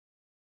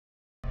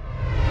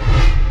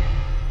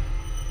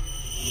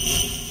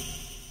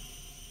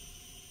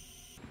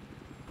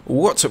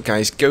What's up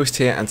guys, Ghost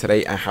here, and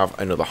today I have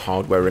another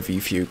hardware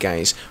review for you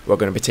guys. We're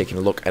going to be taking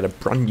a look at a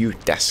brand new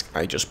desk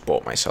I just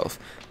bought myself.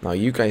 Now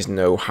you guys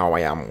know how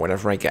I am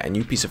whenever I get a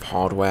new piece of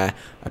hardware,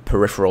 a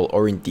peripheral,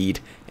 or indeed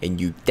a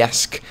new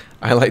desk.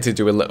 I like to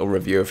do a little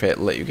review of it,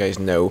 let you guys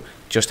know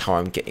just how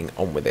I'm getting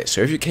on with it.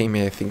 So if you came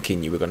here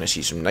thinking you were going to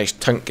see some nice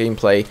tank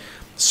gameplay,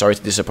 sorry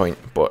to disappoint,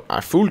 but I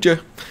fooled you.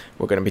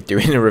 We're going to be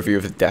doing a review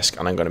of the desk,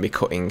 and I'm going to be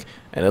cutting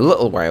in a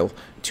little while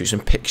to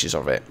some pictures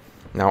of it.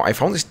 Now, I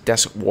found this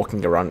desk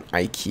walking around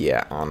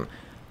IKEA, and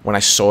when I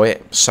saw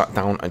it, sat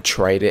down and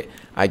tried it,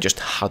 I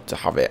just had to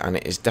have it, and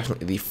it is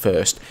definitely the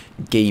first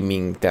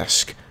gaming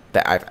desk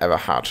that I've ever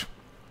had.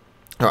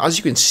 Now, as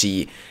you can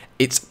see,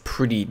 it's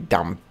pretty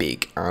damn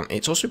big, and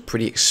it's also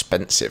pretty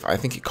expensive. I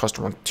think it cost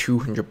around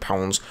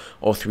 £200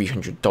 or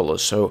 $300,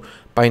 so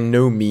by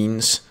no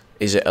means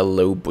is it a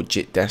low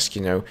budget desk,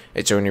 you know.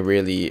 It's only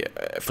really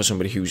for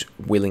somebody who's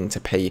willing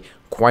to pay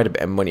quite a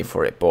bit of money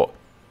for it, but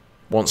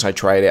once I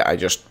tried it,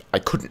 I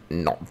couldn't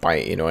not buy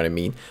it, you know what I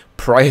mean?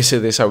 Prior to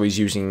this, I was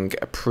using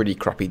a pretty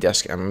crappy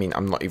desk. I mean,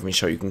 I'm not even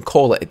sure you can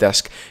call it a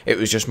desk. It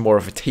was just more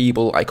of a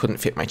table. I couldn't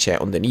fit my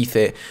chair underneath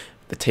it.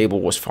 The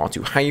table was far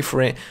too high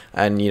for it.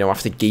 And, you know,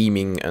 after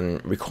gaming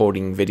and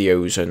recording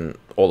videos and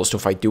all the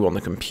stuff I do on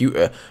the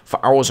computer,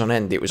 for hours on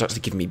end, it was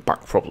actually giving me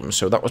back problems.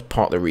 So that was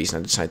part of the reason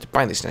I decided to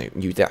buy this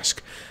new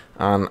desk.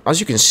 And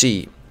as you can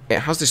see, it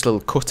has this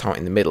little cutout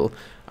in the middle,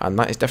 and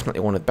that is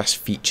definitely one of the best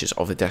features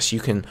of the desk. You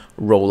can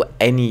roll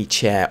any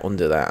chair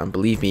under there, and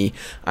believe me,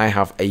 I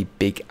have a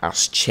big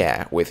ass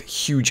chair with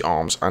huge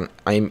arms, and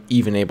I'm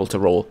even able to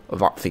roll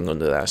that thing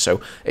under there,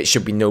 so it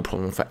should be no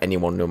problem for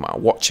anyone, no matter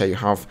what chair you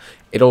have.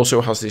 It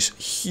also has this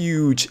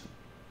huge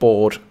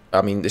board,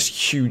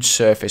 this huge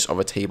surface of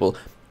a table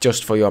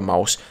just for your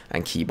mouse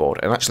and keyboard,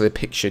 and actually the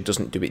picture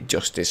doesn't do it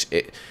justice.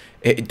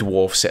 It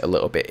dwarfs it a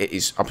little bit. It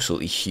is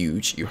absolutely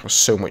huge. You have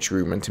so much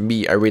room, and to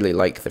me, I really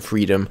like the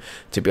freedom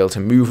to be able to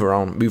move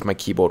around, move my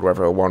keyboard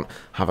wherever I want,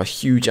 have a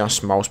huge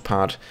ass mouse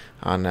pad,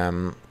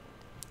 and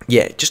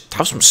yeah, just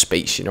have some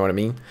space, you know what I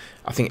mean?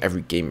 I think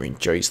every gamer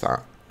enjoys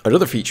that.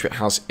 Another feature it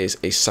has is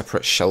a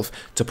separate shelf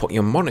to put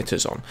your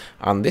monitors on,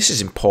 and this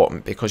is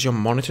important because your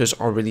monitors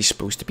are really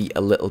supposed to be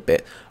a little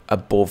bit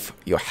above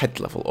your head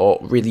level, or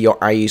really your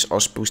eyes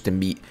are supposed to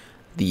meet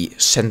the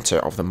center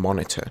of the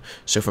monitor.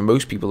 So for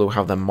most people who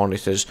have their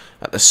monitors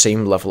at the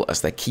same level as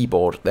their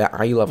keyboard, their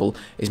eye level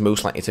is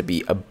most likely to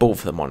be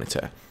above the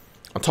monitor.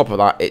 On top of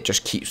that, it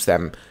just keeps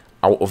them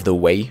out of the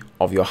way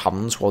of your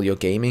hands while you're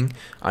gaming,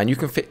 and you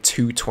can fit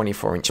two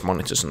 24-inch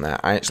monitors in there.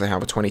 I actually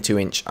have a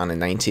 22-inch and a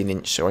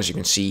 19-inch, so as you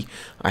can see,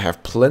 I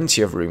have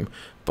plenty of room.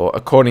 But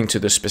according to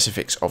the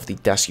specifics of the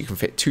desk, you can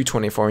fit two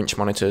 24-inch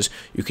monitors.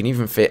 You can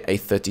even fit a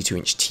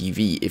 32-inch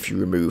TV if you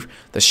remove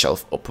the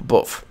shelf up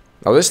above.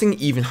 Now this thing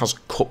even has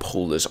cup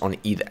holders on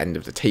either end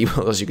of the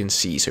table, as you can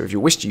see, so if you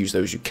wish to use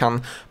those you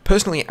can.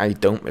 Personally I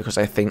don't, because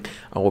I think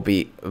I will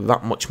be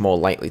that much more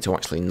likely to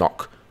actually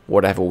knock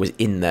whatever was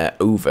in there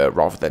over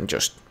rather than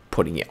just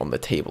putting it on the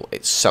table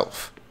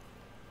itself.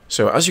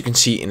 So as you can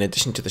see, in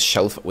addition to the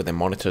shelf with the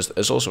monitors,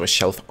 there's also a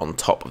shelf on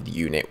top of the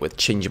unit with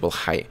changeable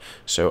height.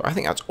 So I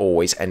think that's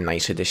always a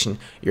nice addition.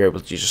 You're able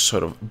to just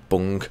sort of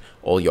bung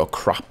all your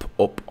crap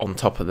up on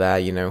top of there,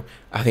 you know.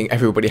 I think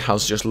everybody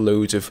has just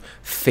loads of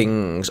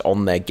things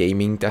on their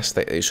gaming desk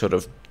that they sort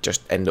of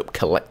just end up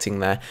collecting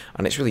there.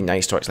 And it's really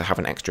nice to actually have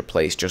an extra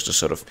place just to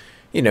sort of,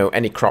 you know,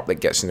 any crap that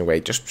gets in the way,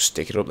 just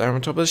stick it up there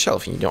on top of the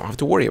shelf and you don't have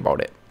to worry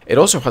about it. It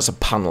also has a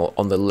panel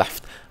on the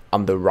left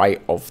and the right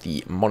of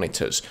the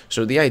monitors.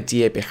 So the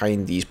idea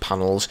behind these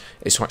panels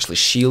is to actually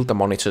shield the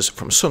monitors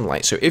from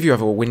sunlight. So if you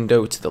have a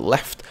window to the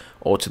left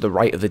or to the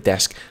right of the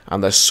desk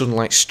and there's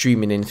sunlight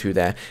streaming in through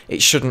there,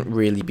 it shouldn't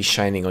really be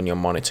shining on your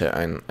monitor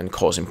and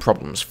causing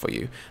problems for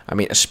you. I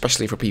mean,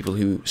 especially for people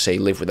who, say,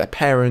 live with their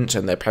parents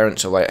and their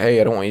parents are like,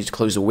 hey, I don't want you to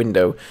close the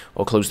window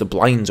or close the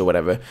blinds or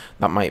whatever.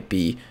 That might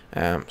be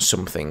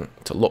something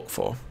to look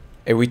for.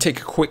 If we take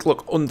a quick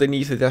look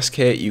underneath the desk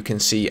here, you can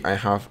see I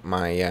have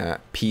my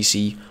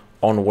PC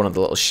on one of the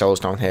little shelves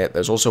down here.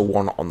 There's also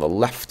one on the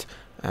left,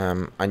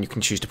 and you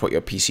can choose to put your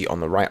PC on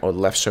the right or the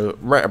left. So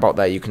right about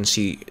there you can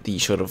see the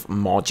sort of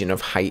margin of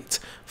height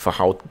for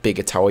how big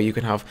a tower you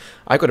can have.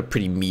 I've got a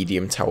pretty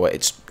medium tower.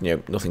 It's, you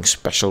know, nothing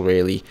special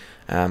really,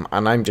 and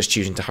I'm just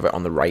choosing to have it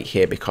on the right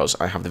here because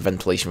I have the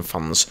ventilation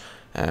fans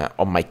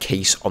on my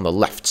case on the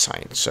left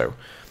side. So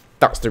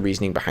that's the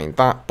reasoning behind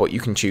that, but you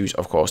can choose,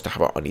 of course, to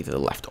have it on either the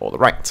left or the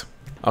right.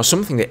 Now,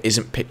 something that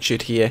isn't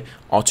pictured here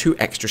are two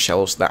extra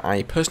shelves that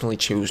I personally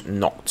chose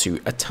not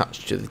to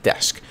attach to the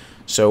desk.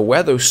 So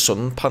where those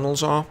sun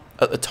panels are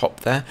at the top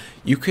there,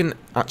 you can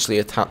actually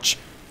attach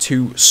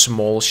two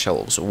small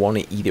shelves, one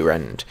at either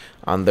end,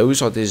 and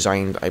those are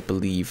designed, I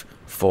believe,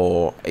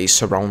 for a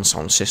surround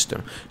sound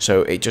system.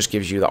 So it just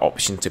gives you that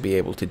option to be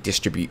able to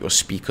distribute your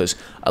speakers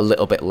a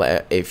little bit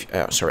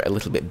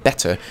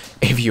better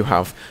if you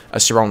have a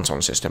surround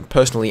sound system.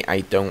 Personally, I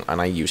don't, and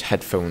I use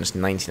headphones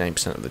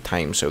 99% of the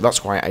time, so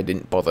that's why I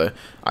didn't bother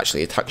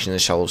actually attaching the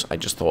shelves. I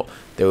just thought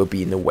they would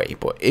be in the way.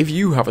 But if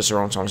you have a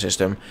surround sound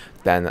system,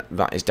 then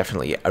that is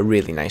definitely a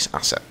really nice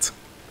asset.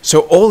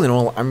 So all in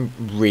all, I'm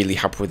really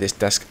happy with this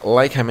desk.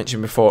 Like I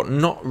mentioned before,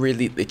 not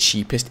really the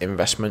cheapest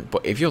investment,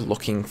 but if you're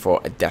looking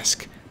for a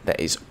desk that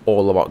is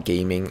all about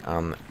gaming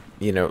and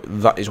you know,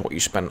 that is what you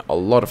spend a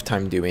lot of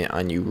time doing,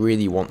 and you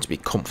really want to be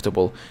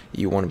comfortable,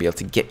 you want to be able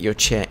to get your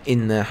chair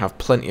in there, have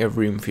plenty of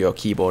room for your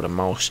keyboard and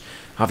mouse,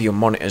 have your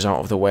monitors out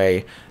of the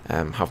way,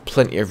 have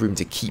plenty of room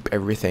to keep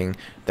everything,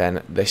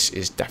 then this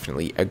is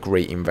definitely a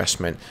great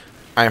investment.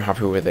 I'm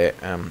happy with it.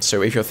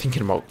 So if you're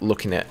thinking about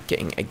looking at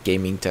getting a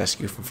gaming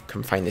desk, you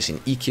can find this in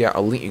IKEA.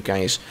 I'll link you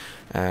guys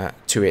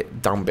to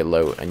it down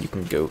below, and you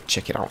can go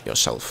check it out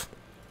yourself.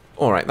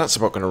 Alright, that's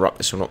about going to wrap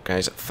this one up,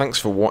 guys. Thanks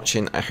for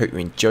watching. I hope you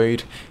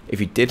enjoyed. If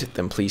you did,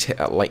 then please hit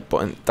that like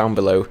button down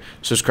below,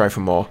 subscribe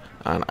for more,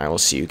 and I will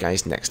see you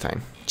guys next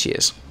time.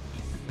 Cheers.